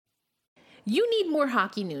You need more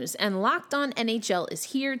hockey news, and Locked On NHL is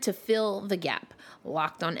here to fill the gap.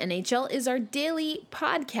 Locked On NHL is our daily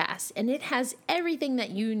podcast, and it has everything that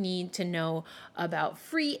you need to know about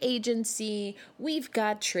free agency. We've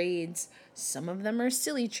got trades. Some of them are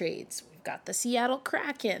silly trades. We've got the Seattle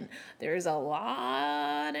Kraken. There's a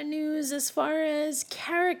lot of news as far as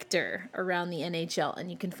character around the NHL, and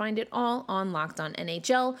you can find it all on Locked On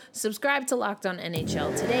NHL. Subscribe to Locked On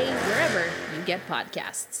NHL today, wherever you get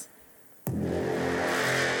podcasts.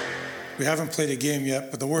 We haven't played a game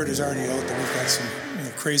yet, but the word is already out that we've got some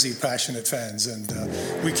crazy, passionate fans, and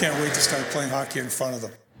we can't wait to start playing hockey in front of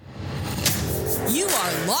them. You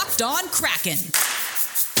are Locked On Kraken,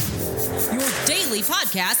 your daily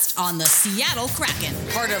podcast on the Seattle Kraken,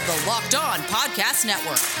 part of the Locked On Podcast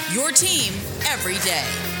Network, your team every day.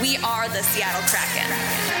 We are the Seattle Kraken.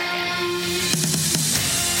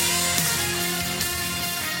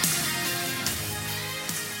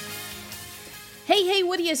 Hey,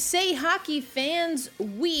 what do you say, hockey fans?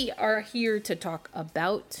 We are here to talk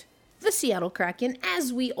about the Seattle Kraken,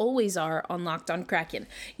 as we always are on Locked On Kraken.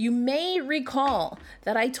 You may recall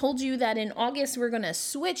that I told you that in August we're going to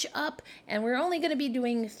switch up and we're only going to be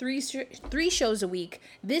doing three shows a week.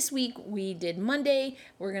 This week we did Monday,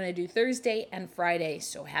 we're going to do Thursday and Friday.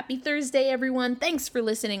 So happy Thursday, everyone. Thanks for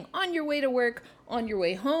listening on your way to work, on your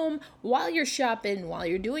way home, while you're shopping, while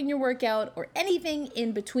you're doing your workout, or anything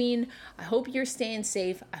in between. I hope you're staying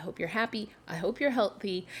safe. I hope you're happy. I hope you're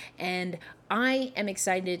healthy. And I am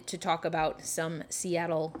excited to talk about some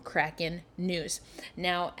Seattle Kraken news.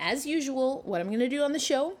 Now, as usual, what I'm going to do on the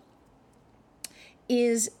show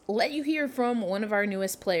is let you hear from one of our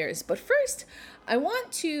newest players. But first, I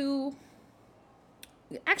want to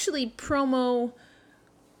actually promo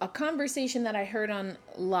a conversation that I heard on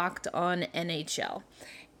Locked On NHL.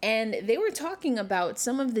 And they were talking about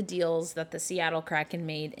some of the deals that the Seattle Kraken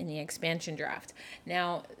made in the expansion draft.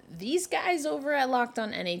 Now, these guys over at Locked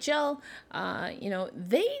On NHL,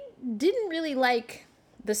 they didn't really like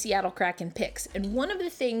the Seattle Kraken picks. And one of the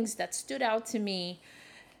things that stood out to me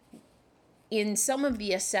in some of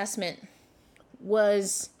the assessment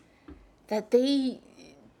was that they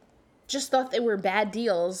just thought they were bad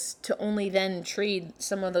deals to only then trade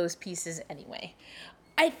some of those pieces anyway.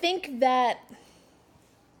 I think that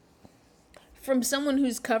from someone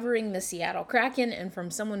who's covering the Seattle Kraken and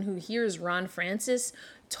from someone who hears Ron Francis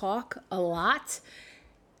talk a lot,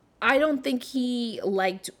 I don't think he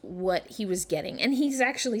liked what he was getting. And he's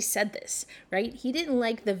actually said this, right? He didn't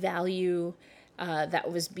like the value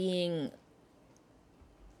that was being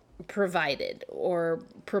provided or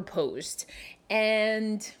proposed.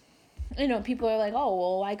 And people are like, oh,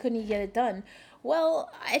 well, why couldn't he get it done?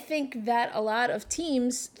 Well, I think that a lot of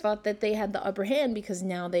teams thought that they had the upper hand because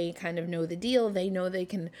now they kind of know the deal. They know they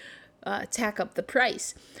can tack up the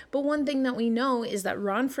price. But one thing that we know is that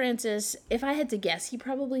Ron Francis, if I had to guess, he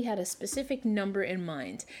probably had a specific number in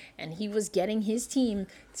mind. And he was getting his team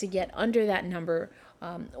to get under that number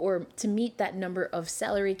or to meet that number of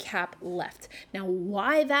salary cap left. Now,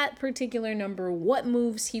 why that particular number, what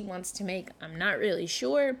moves he wants to make, I'm not really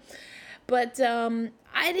sure. But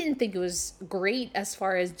I didn't think it was great as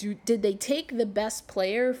far as did they take the best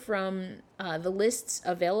player from the lists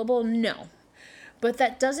available? No. But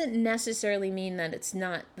that doesn't necessarily mean that it's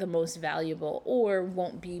not the most valuable or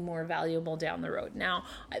won't be more valuable down the road. Now,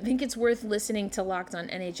 I think it's worth listening to Locked On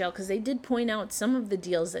NHL because they did point out some of the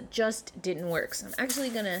deals that just didn't work. So I'm actually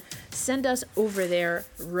going to send us over there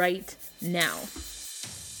right now.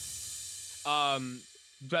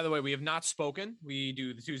 By the way, we have not spoken. We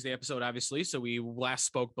do the Tuesday episode, obviously. So we last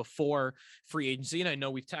spoke before free agency. And I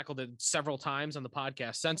know we've tackled it several times on the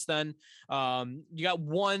podcast since then. You got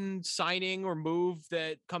one signing or move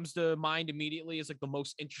that comes to mind immediately as like the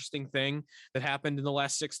most interesting thing that happened in the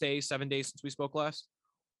last 7 days since we spoke last?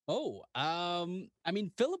 Philip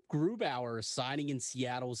Grubauer signing in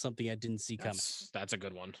Seattle was something I didn't see coming. That's a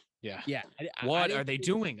good one. Yeah. What are they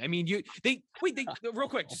doing? I mean, they real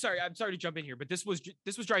quick. I'm sorry to jump in here, but this was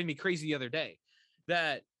driving me crazy the other day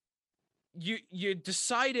that you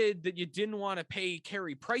decided that you didn't want to pay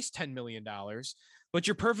Carey Price $10 million, but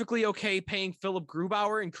you're perfectly okay paying Philip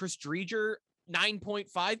Grubauer and Chris Driedger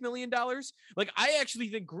 $9.5 million. Like, I actually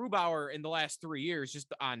think Grubauer in the last 3 years,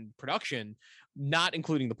 just on production, not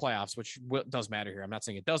including the playoffs, which does matter here. I'm not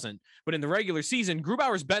saying it doesn't, but in the regular season,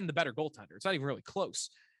 Grubauer's been the better goaltender. It's not even really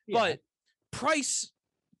close. Yeah. But Price,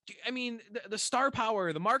 I mean, the star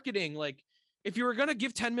power, the marketing, like, if you were going to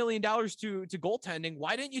give $10 million to goaltending,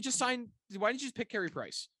 why didn't you just pick Carey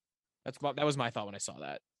Price? That was my thought when I saw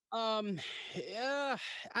that. Yeah,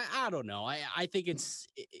 I don't know. I think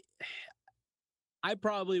I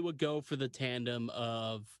probably would go for the tandem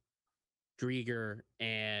of Drieger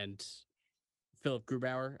and Philip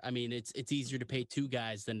Grubauer. I mean, it's easier to pay two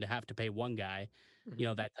guys than to have to pay one guy,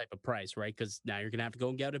 that type of price, right? Because now you're going to have to go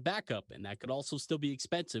and get a backup, and that could also still be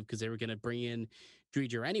expensive because they were going to bring in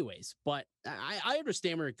Drieger anyways. But I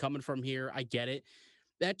understand where you're coming from here. I get it.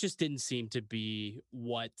 That just didn't seem to be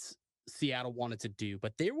what Seattle wanted to do.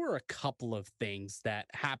 But there were a couple of things that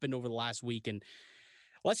happened over the last week, and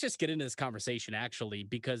let's just get into this conversation actually,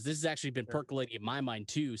 because this has actually been percolating in my mind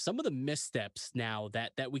too. Some of the missteps now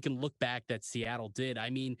that we can look back that Seattle did.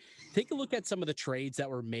 I mean, take a look at some of the trades that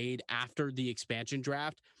were made after the expansion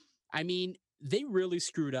draft. I mean, they really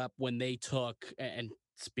screwed up when they took, and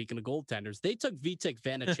speaking of goaltenders, they took Vitek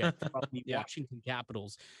Vanacek from the Washington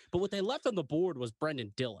Capitals. But what they left on the board was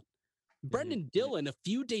Brendan Dillon. Brendan Dillon, a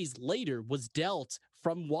few days later, was dealt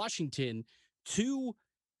from Washington to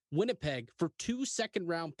Winnipeg for 2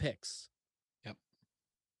 second-round picks. Yep.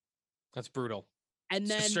 That's brutal. And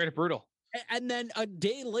then straight up brutal. And then a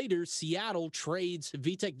day later, Seattle trades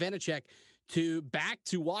Vitek Vanacek back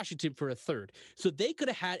to Washington for a third. So they could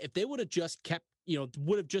have had, if they would have just kept,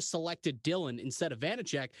 would have just selected Dillon instead of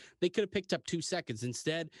Vanacek, they could have picked up 2 seconds.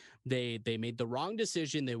 Instead, they made the wrong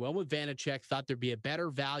decision. They went with Vanacek, thought there'd be a better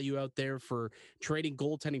value out there for trading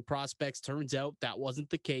goaltending prospects. Turns out that wasn't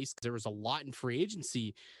the case. There was a lot in free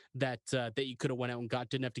agency that you could have went out and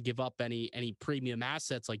didn't have to give up any premium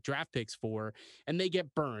assets like draft picks for, and they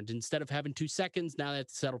get burned. Instead of having 2 seconds, now they have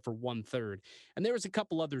to settle for 1/3. And there was a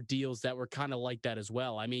couple other deals that were kind of like that as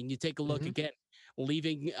well. I mean, you take a look again,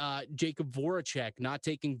 leaving Jacob Voracek, not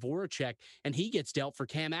taking Voracek, and he gets dealt for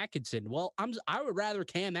Cam Atkinson. Well, I would rather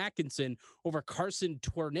Cam Atkinson over Carson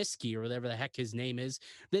Twarniski or whatever the heck his name is.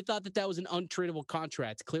 They thought that was an untradeable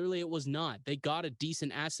contract. Clearly, it was not. They got a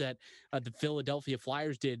decent asset. The Philadelphia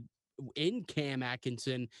Flyers did in Cam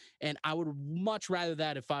Atkinson, and I would much rather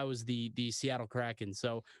that if I was the Seattle Kraken.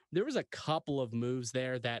 So there was a couple of moves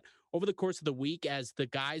there that over the course of the week, as the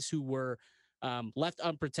guys who were left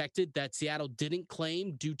unprotected that Seattle didn't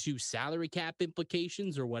claim due to salary cap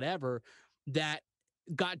implications or whatever, that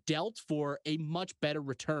got dealt for a much better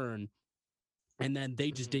return. And then they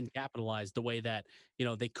just didn't capitalize the way that,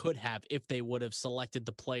 they could have if they would have selected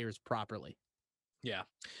the players properly. Yeah.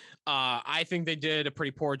 I think they did a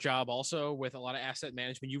pretty poor job also with a lot of asset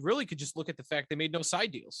management. You really could just look at the fact they made no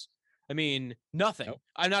side deals. I mean, nothing. Nope.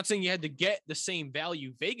 I'm not saying you had to get the same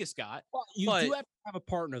value Vegas got. Well, you do have to have a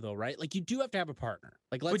partner though, right? Like you do have to have a partner.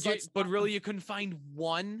 Like but really you couldn't find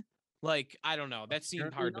one? Like, I don't know. That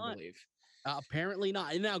seemed hard to believe. Apparently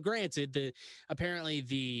not. And now granted,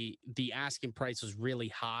 the asking price was really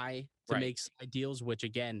high to make side deals, which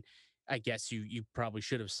again, I guess you probably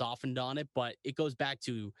should have softened on it, but it goes back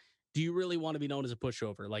to, do you really want to be known as a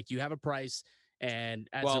pushover? Like you have a price, and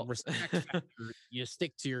as a respect factor, you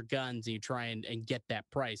stick to your guns and you try and get that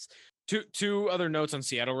price. Two other notes on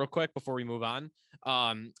Seattle real quick before we move on.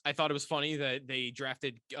 I thought it was funny that they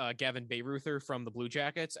drafted Gavin Bayreuther from the Blue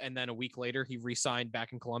Jackets, and then a week later he re-signed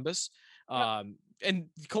back in Columbus. And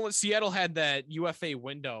Seattle had that UFA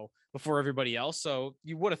window before everybody else, so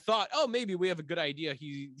you would have thought, oh, maybe we have a good idea.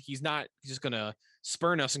 He's not just gonna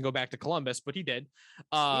spurn us and go back to Columbus, but he did.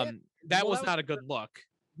 That was not a good look.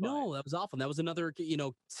 No, that was awful. That was another,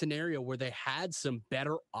 scenario where they had some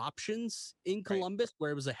better options in Columbus, where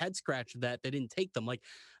it was a head scratch that they didn't take them, like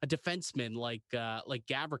a defenseman like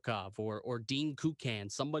Gavrikov or Dean Kukan,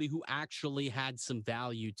 somebody who actually had some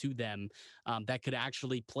value to them that could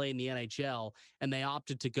actually play in the NHL. And they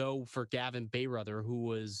opted to go for Gavin Bayreuther, who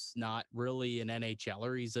was not really an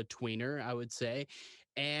NHLer. He's a tweener, I would say,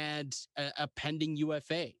 and a pending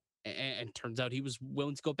UFA. And turns out he was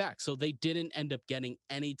willing to go back. So they didn't end up getting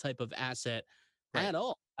any type of asset at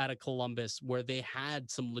all out of Columbus, where they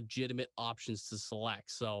had some legitimate options to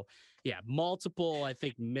select. So yeah, multiple, I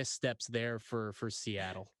think, missteps there for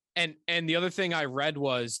Seattle. And the other thing I read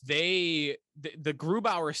was the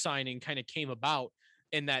Grubauer signing kind of came about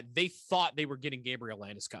in that they thought they were getting Gabriel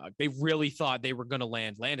Landeskog. They really thought they were going to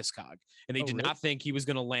land Landeskog, and they did not think he was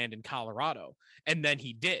going to land in Colorado. And then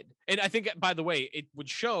he did. And I think, by the way, it would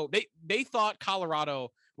show they thought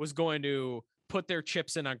Colorado was going to put their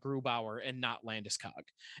chips in on Grubauer and not Landeskog.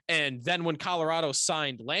 And then when Colorado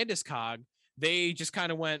signed Landeskog, they just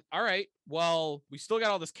kind of went, all right, well, we still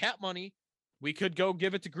got all this cap money. We could go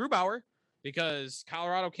give it to Grubauer because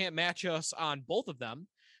Colorado can't match us on both of them.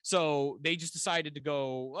 So they just decided to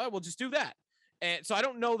go, well, we'll just do that. And so I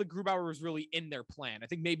don't know that Grubauer was really in their plan. I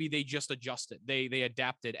think maybe they just adjusted. They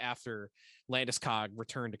adapted after Landeskog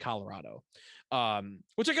returned to Colorado,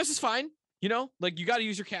 which I guess is fine. Like you got to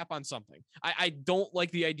use your cap on something. I don't like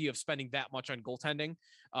the idea of spending that much on goaltending.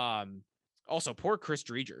 Also, poor Chris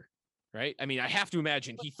Drieger. right? I mean, I have to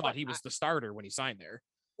imagine he thought he was the starter when he signed there.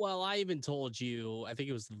 Well, I even told you, I think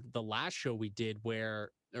it was the last show we did where,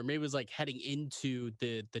 or maybe it was like heading into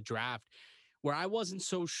the draft, where I wasn't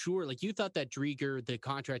so sure. Like you thought that Drieger, the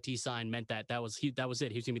contract he signed, meant that was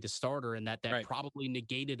it. He was gonna be the starter, and that Right. probably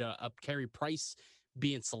negated a Carey Price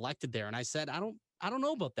being selected there. And I said, I don't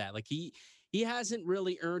know about that. Like he hasn't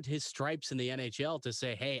really earned his stripes in the NHL to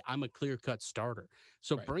say, hey, I'm a clear-cut starter.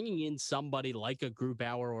 So Right. bringing in somebody like a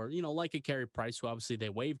Grubauer or, like a Carey Price, who obviously they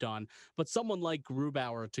waived on, but someone like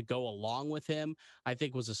Grubauer to go along with him, I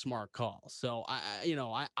think was a smart call. So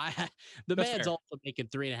the That's man's fair. also making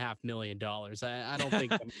 $3.5 million. I don't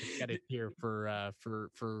think I'm gonna get it here for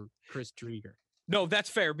Chris Drieger. No, that's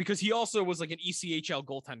fair because he also was like an ECHL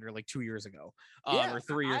goaltender like 2 years ago, or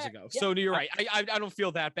 3 years ago. So you're right. I don't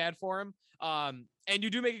feel that bad for him. And you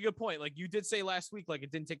do make a good point. Like you did say last week, like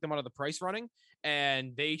it didn't take them out of the price running,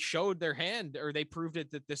 and they showed their hand, or they proved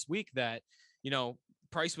it that this week that,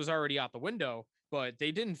 Price was already out the window, but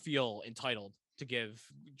they didn't feel entitled to give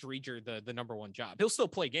Drieger the number one job. He'll still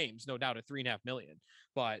play games, no doubt, at $3.5 million,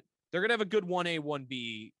 but they're gonna have a good 1A,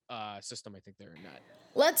 1B system. I think they're in that.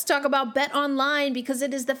 Let's talk about Bet Online because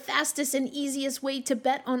it is the fastest and easiest way to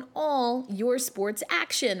bet on all your sports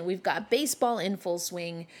action. We've got baseball in full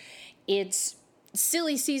swing. It's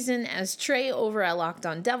silly season, as Trey over at Locked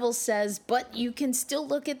On Devils says, but you can still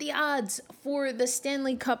look at the odds for the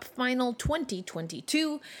Stanley Cup Final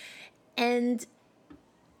 2022 and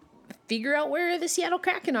figure out where the Seattle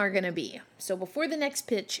Kraken are going to be. So before the next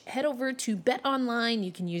pitch, head over to Bet Online.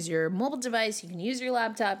 You can use your mobile device, you can use your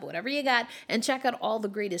laptop, whatever you got, and check out all the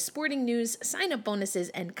greatest sporting news, sign-up bonuses,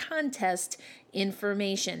 and contest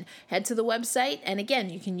information. Head to the website, and again,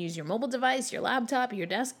 you can use your mobile device, your laptop, your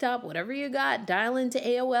desktop, whatever you got, dial into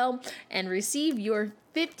AOL, and receive your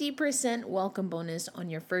 50% welcome bonus on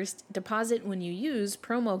your first deposit when you use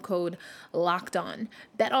promo code LOCKEDON.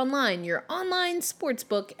 Bet Online, your online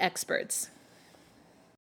sportsbook experts.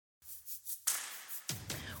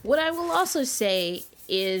 What I will also say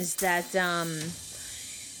is that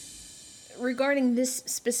regarding this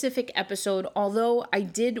specific episode, although I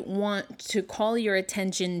did want to call your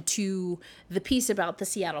attention to the piece about the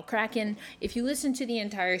Seattle Kraken, if you listen to the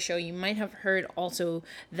entire show, you might have heard also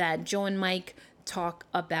that Joe and Mike talk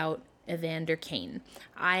about Evander Kane.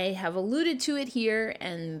 I have alluded to it here,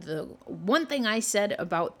 and the one thing I said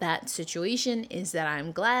about that situation is that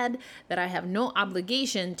I'm glad that I have no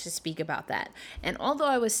obligation to speak about that. And although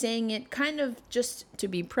I was saying it kind of just to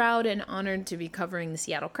be proud and honored to be covering the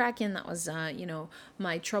Seattle Kraken, that was,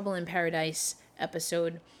 my Trouble in Paradise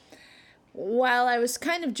episode. While I was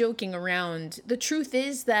kind of joking around, the truth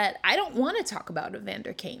is that I don't want to talk about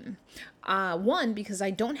Evander Kane. One, because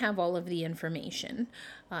I don't have all of the information.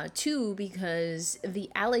 Two, because the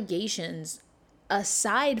allegations,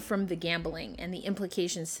 aside from the gambling and the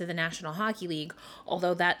implications to the National Hockey League,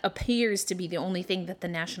 although that appears to be the only thing that the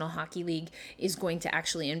National Hockey League is going to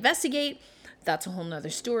actually investigate, that's a whole nother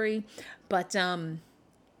story. But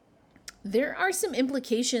there are some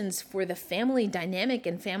implications for the family dynamic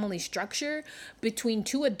and family structure between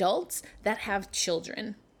two adults that have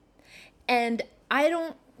children. And I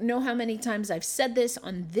don't know how many times I've said this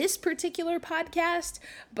on this particular podcast,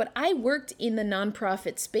 but I worked in the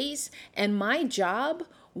nonprofit space, and my job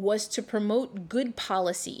was to promote good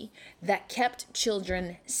policy that kept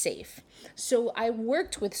children safe. So I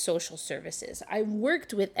worked with social services, I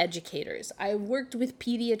worked with educators, I worked with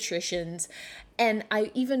pediatricians, and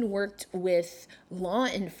I even worked with law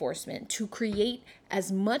enforcement to create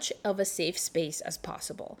as much of a safe space as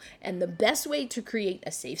possible. And the best way to create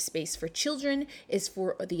a safe space for children is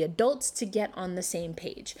for the adults to get on the same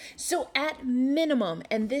page. So at minimum,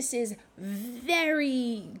 and this is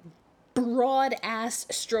very broad ass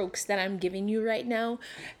strokes that I'm giving you right now,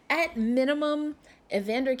 at minimum,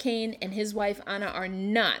 Evander Kane and his wife Anna are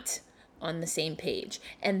not on the same page.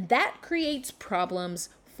 And that creates problems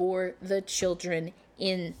for the children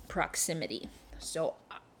in proximity. So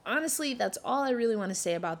honestly, that's all I really want to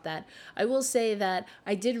say about that. I will say that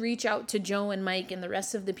I did reach out to Joe and Mike and the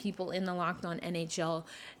rest of the people in the Locked On NHL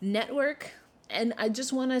network. And I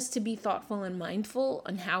just want us to be thoughtful and mindful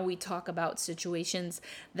on how we talk about situations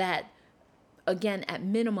that, again, at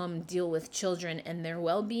minimum, deal with children and their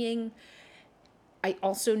well-being. I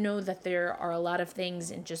also know that there are a lot of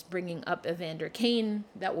things in just bringing up Evander Kane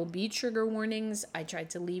that will be trigger warnings. I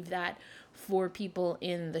tried to leave that for people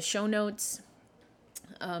in the show notes.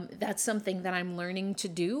 That's something that I'm learning to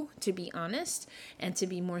do, to be honest, and to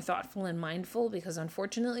be more thoughtful and mindful, because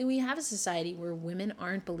unfortunately we have a society where women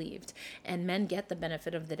aren't believed and men get the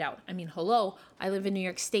benefit of the doubt. I mean, hello, I live in New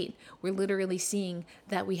York State. We're literally seeing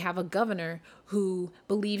that we have a governor who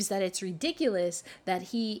believes that it's ridiculous that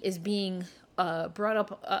he is being brought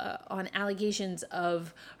up on allegations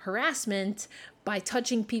of harassment by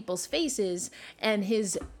touching people's faces, and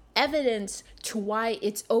his evidence to why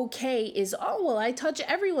it's okay is, oh, well, I touch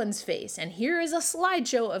everyone's face, and here is a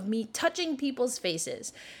slideshow of me touching people's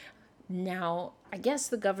faces. Now, I guess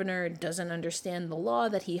the governor doesn't understand the law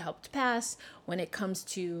that he helped pass when it comes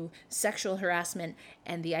to sexual harassment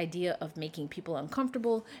and the idea of making people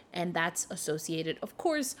uncomfortable, and that's associated, of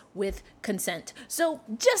course, with consent. So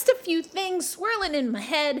just a few things swirling in my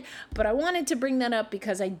head, but I wanted to bring that up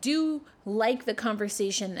because I do like the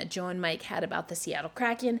conversation that Joe and Mike had about the Seattle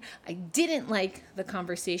Kraken. I didn't like the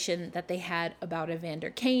conversation that they had about Evander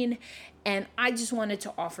Kane, and I just wanted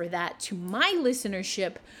to offer that to my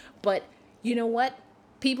listenership. But you know what?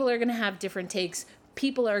 People are going to have different takes.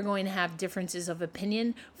 People are going to have differences of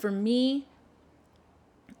opinion. For me,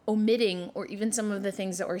 omitting, or even some of the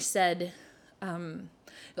things that were said,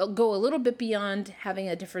 go a little bit beyond having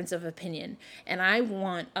a difference of opinion. And I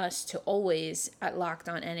want us to always, at Locked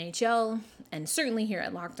On NHL, and certainly here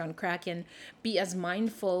at Locked On Kraken, be as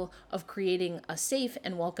mindful of creating a safe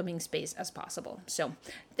and welcoming space as possible. So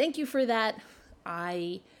thank you for that.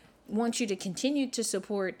 I want you to continue to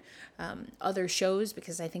support other shows,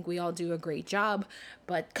 because I think we all do a great job.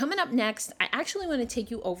 But coming up next, I actually want to take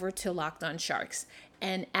you over to Locked On Sharks.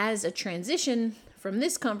 And as a transition from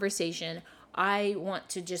this conversation, I want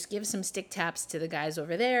to just give some stick taps to the guys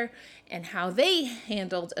over there and how they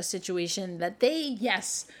handled a situation that they,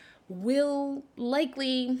 yes, will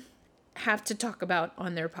likely have to talk about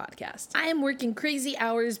on their podcast. I am working crazy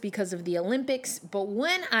hours because of the Olympics, but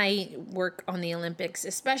when I work on the Olympics,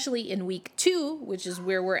 especially in week 2, which is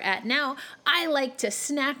where we're at now, I like to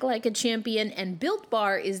snack like a champion, and Built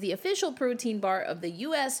Bar is the official protein bar of the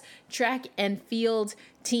U.S. track and field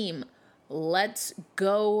team. Let's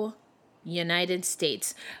go, United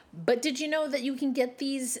States. But did you know that you can get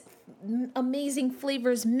these amazing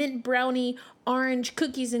flavors: mint brownie, orange,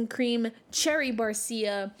 cookies and cream, cherry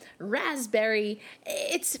barcia, raspberry?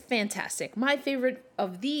 It's fantastic. My favorite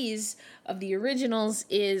of these, of the originals,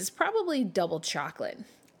 is probably double chocolate.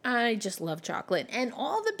 I just love chocolate, and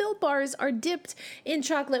all the Built Bars are dipped in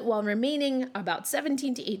chocolate while remaining about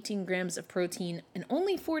 17 to 18 grams of protein and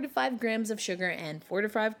only 4 to 5 grams of sugar and 4 to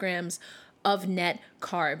 5 grams of net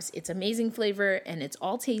carbs. It's amazing flavor, and it's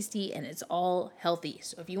all tasty, and it's all healthy.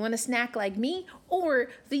 So if you want to snack like me or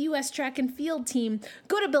the US track and field team,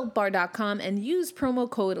 go to BuiltBar.com and use promo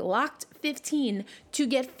code LOCKED15 to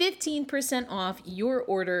get 15% off your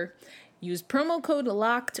order. Use promo code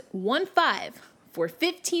LOCKED15 for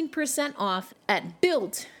 15% off at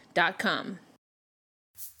Built.com.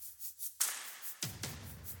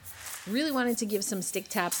 Really wanted to give some stick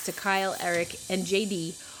taps to Kyle, Eric, and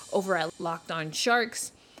JD over at Locked On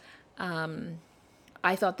Sharks.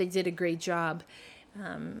 I thought they did a great job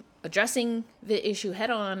addressing the issue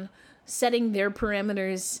head on, setting their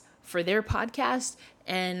parameters for their podcast,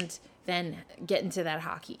 and then get into that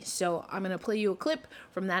hockey. So I'm going to play you a clip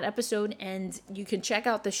from that episode, and you can check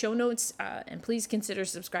out the show notes, and please consider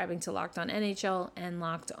subscribing to Locked On NHL and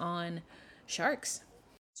Locked On Sharks.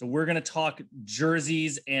 So we're going to talk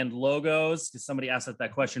jerseys and logos, because somebody asked us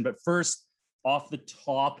that question. But first, off the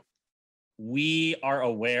top, we are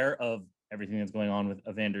aware of everything that's going on with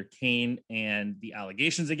Evander Kane and the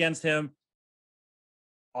allegations against him.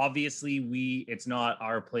 Obviously, it's not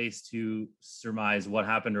our place to surmise what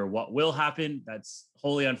happened or what will happen. That's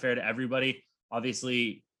wholly unfair to everybody.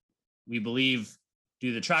 Obviously, we believe, due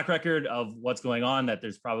to the track record of what's going on, that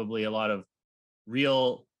there's probably a lot of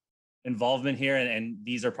real involvement here, and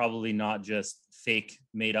these are probably not just fake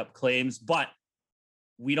made up claims. But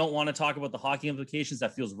we don't want to talk about the hockey implications.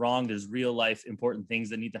 That feels wrong. There's real life important things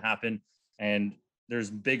that need to happen, and there's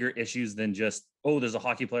bigger issues than just, oh, there's a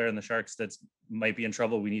hockey player in the Sharks that's might be in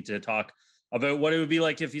trouble. We need to talk about what it would be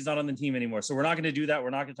like if he's not on the team anymore. So we're not going to do that. We're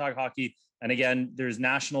not going to talk hockey. And again, there's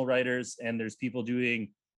national writers and there's people doing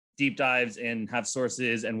deep dives and have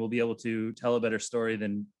sources, and we'll be able to tell a better story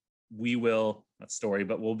than we will. Not story,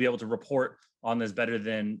 but we'll be able to report on this better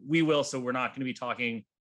than we will. So we're not going to be talking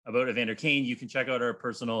about Evander Kane. You can check out our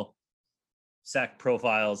personal SEC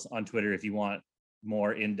profiles on Twitter if you want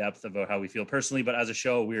more in depth about how we feel personally. But as a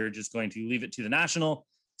show, we're just going to leave it to the national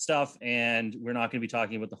stuff, and we're not going to be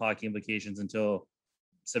talking about the hockey implications until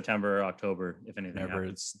September or October, if anything.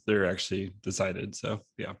 Whenever they're actually decided. So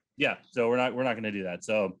yeah. So we're not going to do that.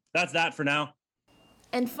 So that's that for now.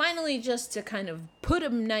 And finally, just to kind of put a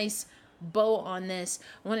nice bow on this,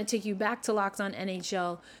 I want to take you back to Locked On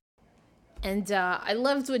NHL. And I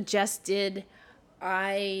loved what Jess did.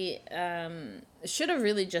 I should have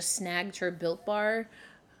really just snagged her Built Bar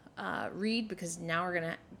read, because now we're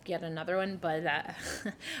going to get another one. But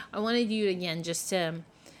I wanted you, again, just to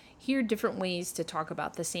hear different ways to talk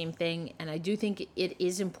about the same thing. And I do think it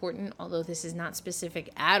is important, although this is not specific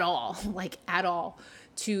at all, like at all,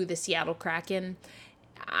 to the Seattle Kraken.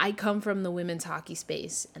 I come from the women's hockey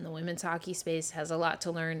space, and the women's hockey space has a lot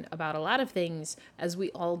to learn about a lot of things, as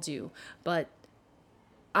we all do. But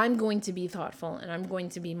I'm going to be thoughtful, and I'm going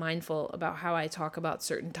to be mindful about how I talk about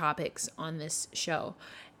certain topics on this show.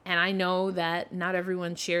 And I know that not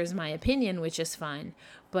everyone shares my opinion, which is fine,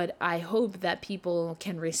 but I hope that people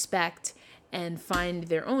can respect and find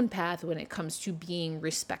their own path when it comes to being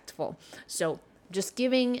respectful. So just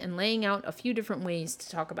giving and laying out a few different ways to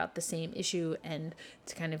talk about the same issue, and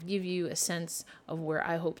to kind of give you a sense of where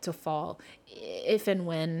I hope to fall if and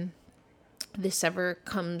when this ever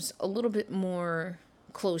comes a little bit more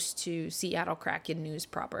close to Seattle Kraken news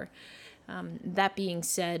proper. That being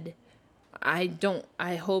said, I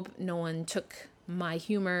hope no one took my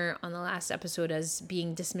humor on the last episode as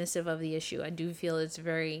being dismissive of the issue. I do feel it's a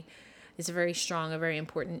very strong, a very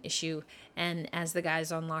important issue. And as the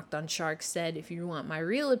guys on Locked On Sharks said, if you want my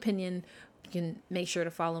real opinion, you can make sure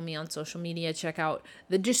to follow me on social media. Check out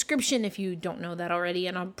the description if you don't know that already.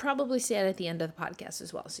 And I'll probably say it at the end of the podcast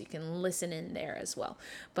as well, so you can listen in there as well.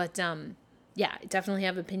 But yeah, I definitely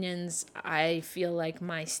have opinions. I feel like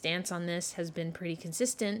my stance on this has been pretty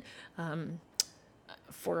consistent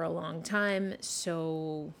for a long time.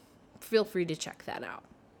 So feel free to check that out.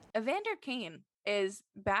 Evander Kane is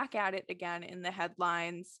back at it again in the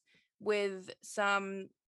headlines with some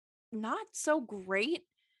not so great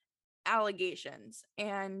allegations.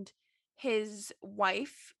 And his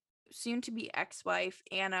wife, soon to be ex-wife,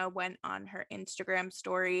 Anna, went on her Instagram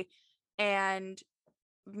story and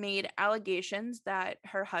made allegations that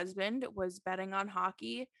her husband was betting on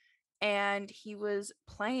hockey, and he was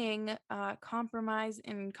playing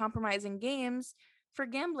compromising games for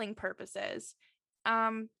gambling purposes.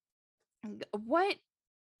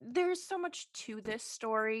 There's so much to this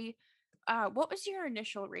story. What was your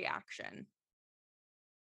initial reaction?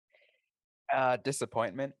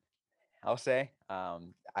 Disappointment, I'll say.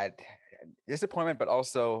 I disappointment, but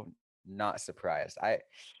also not surprised.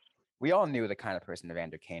 We all knew the kind of person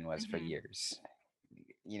Evander Kane was for years.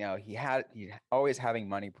 You know, he always having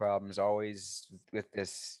money problems, always with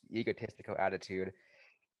this egotistical attitude.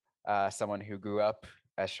 Someone who grew up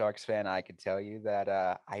a Sharks fan, I could tell you that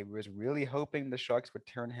I was really hoping the Sharks would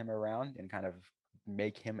turn him around and kind of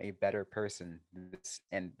make him a better person.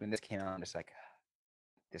 And when this came out, I'm just like,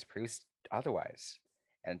 this proves otherwise.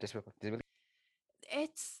 And just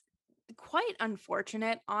It's quite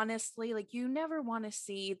unfortunate, honestly. Like, you never want to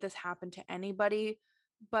see this happen to anybody,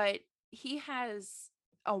 but he has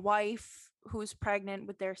a wife who's pregnant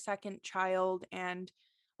with their second child and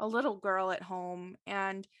a little girl at home,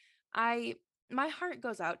 and my heart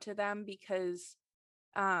goes out to them because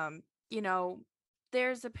you know,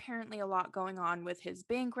 there's apparently a lot going on with his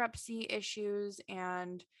bankruptcy issues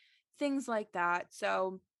and things like that.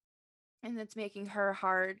 So, and it's making it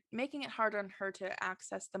hard on her to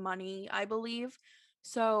access the money, I believe.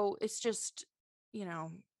 So it's just,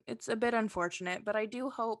 it's a bit unfortunate, but I do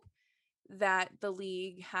hope that the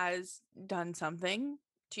league has done something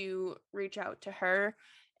to reach out to her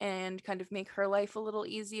and kind of make her life a little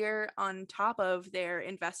easier on top of their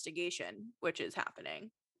investigation, which is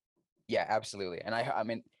happening. Yeah, absolutely. And I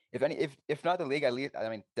mean, if not the league, at least, I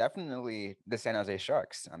mean, definitely the San Jose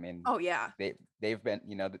Sharks. I mean, oh yeah, they've been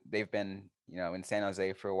in San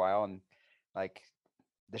Jose for a while, and like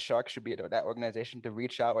the Sharks should be that organization to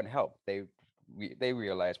reach out and help. They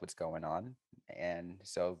realize what's going on, and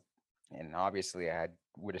obviously I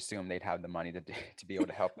would assume they'd have the money to be able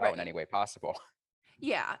to help out in any way possible.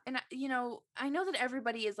 Yeah, and I know that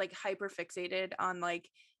everybody is like hyper fixated on like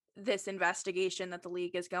this investigation that the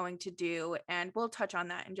league is going to do, and we'll touch on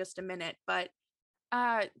that in just a minute, but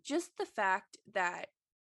just the fact that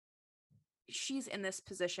she's in this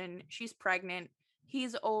position, she's pregnant,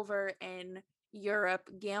 he's over in Europe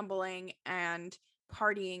gambling and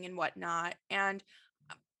partying and whatnot, and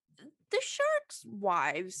the Sharks'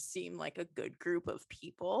 wives seem like a good group of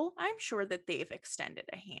people. I'm sure that they've extended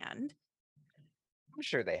a hand. I'm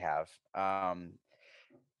sure they have.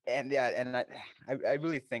 And yeah, and I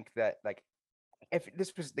really think that, like, if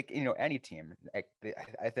this was like, any team, like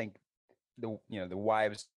I think the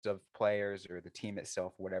wives of players or the team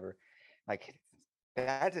itself, whatever, like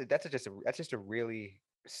that's just a really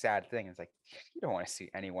sad thing. It's like you don't want to see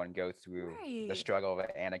anyone go through the Right. struggle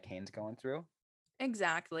that Anna Kane's going through.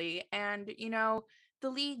 Exactly. And, the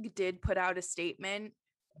league did put out a statement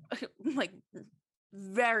like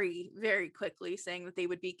very, very quickly saying that they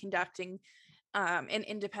would be conducting an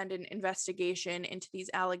independent investigation into these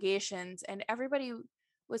allegations. And everybody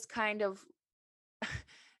was kind of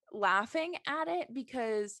laughing at it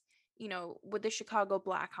because, with the Chicago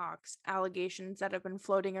Blackhawks allegations that have been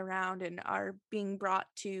floating around and are being brought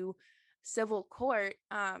to civil court,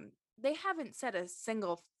 they haven't said a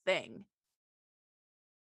single thing.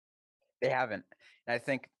 They haven't, and I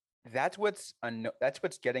think that's what's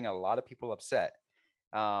getting a lot of people upset,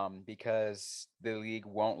 because the league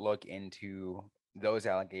won't look into those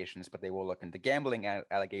allegations, but they will look into gambling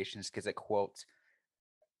allegations because it quote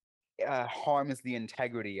harms the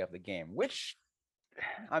integrity of the game, which,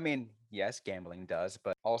 I mean, yes, gambling does,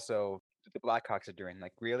 but also the Blackhawks are doing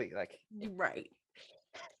really Right.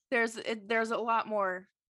 There's a lot more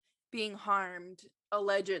being harmed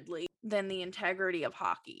allegedly than the integrity of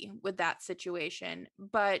hockey with that situation.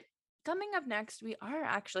 But coming up next, we are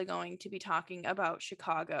actually going to be talking about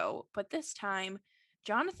Chicago, but this time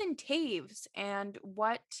Jonathan Toews and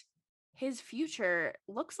what his future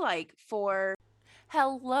looks like for.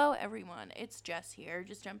 Hello, everyone. It's Jess here,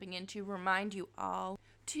 just jumping in to remind you all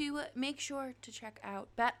to make sure to check out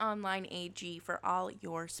BetOnline AG for all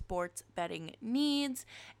your sports betting needs.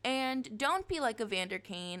 And don't be like Evander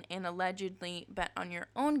Kane and allegedly bet on your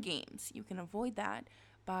own games. You can avoid that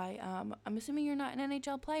by, I'm assuming you're not an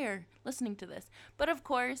NHL player listening to this. But of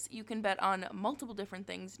course, you can bet on multiple different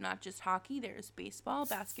things, not just hockey. There's baseball,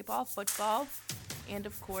 basketball, football, and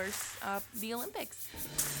of course, the Olympics.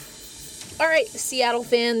 All right, Seattle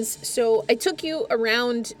fans. So I took you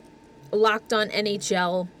around Locked On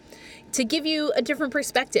NHL to give you a different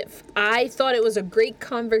perspective. I thought it was a great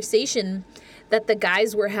conversation that the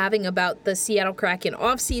guys were having about the Seattle Kraken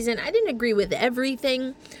offseason. I didn't agree with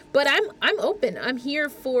everything, but I'm open. I'm here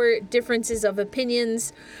for differences of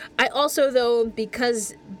opinions. I also, though,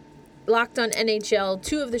 because Locked On NHL,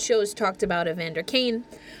 2 of the shows talked about Evander Kane,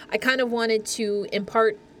 I kind of wanted to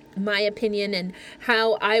impart my opinion and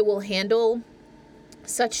how I will handle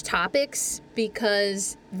such topics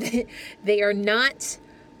because they are not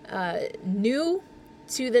new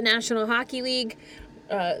to the National Hockey League.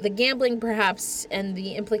 The gambling perhaps and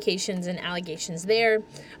the implications and allegations there,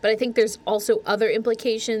 but I think there's also other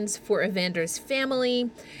implications for Evander's family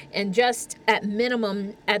and just at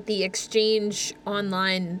minimum at the exchange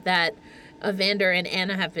online that Evander and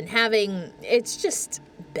Anna have been having. It's just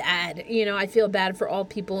bad. I feel bad for all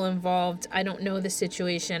people involved. I don't know the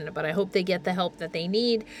situation, but I hope they get the help that they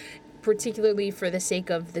need, particularly for the sake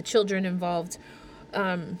of the children involved.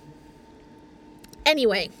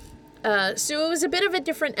 Anyway, so it was a bit of a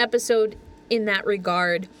different episode in that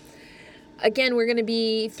regard. Again, we're going to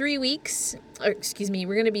be 3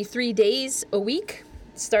 days a week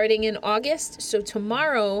starting in August. So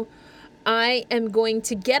tomorrow I am going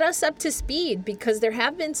to get us up to speed because there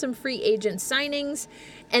have been some free agent signings.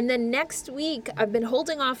 And then next week, I've been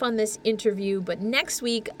holding off on this interview, but next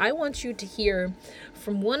week I want you to hear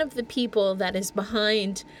from one of the people that is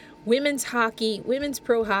behind women's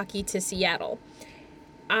pro hockey to Seattle.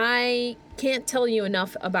 I can't tell you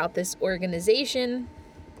enough about this organization,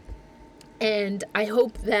 and I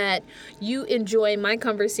hope that you enjoy my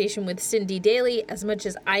conversation with Cindy Daly as much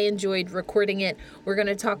as I enjoyed recording it. We're going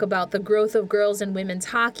to talk about the growth of girls and women's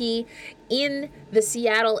hockey in the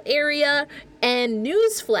Seattle area. And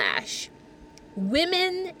newsflash,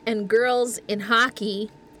 women and girls in hockey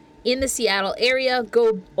in the Seattle area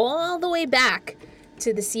go all the way back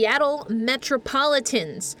to the Seattle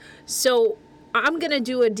Metropolitans. So I'm going to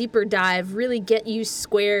do a deeper dive, really get you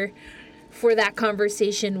square for that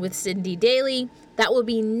conversation with Cindy Daly. That will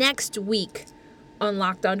be next week on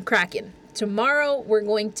Locked On Kraken. Tomorrow, we're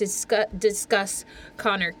going to discuss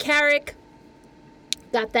Connor Carrick.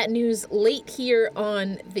 Got that news late here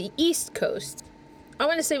on the East Coast. I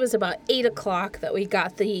want to say it was about 8 o'clock that we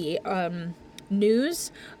got the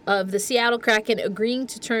news of the Seattle Kraken agreeing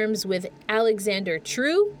to terms with Alexander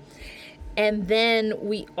True. And then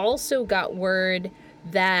we also got word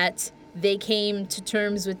that they came to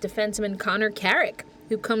terms with defenseman Connor Carrick,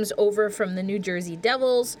 who comes over from the New Jersey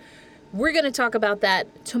Devils. We're going to talk about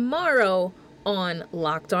that tomorrow on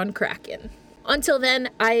Locked On Kraken. Until then,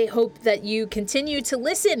 I hope that you continue to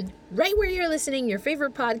listen right where you're listening, your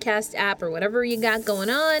favorite podcast app or whatever you got going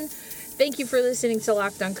on. Thank you for listening to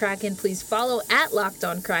Locked On Kraken. Please follow at Locked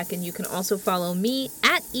On Kraken. You can also follow me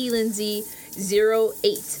at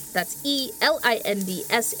elindsay08. That's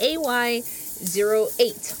ELINDSAY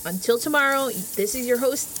Until tomorrow, this is your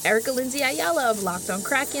host, Erica Lindsay Ayala of Locked on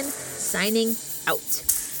Kraken, signing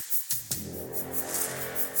out.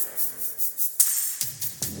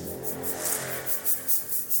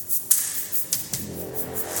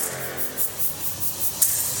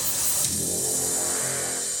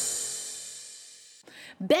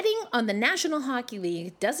 Betting on the National Hockey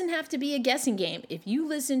League doesn't have to be a guessing game if you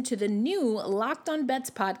listen to the new Locked on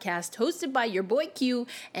Bets podcast hosted by your boy Q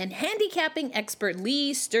and handicapping expert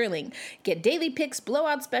Lee Sterling. Get daily picks,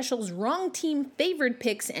 blowout specials, wrong team favored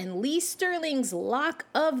picks, and Lee Sterling's lock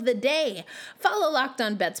of the day. Follow Locked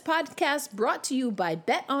on Bets podcast brought to you by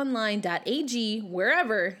betonline.ag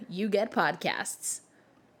wherever you get podcasts.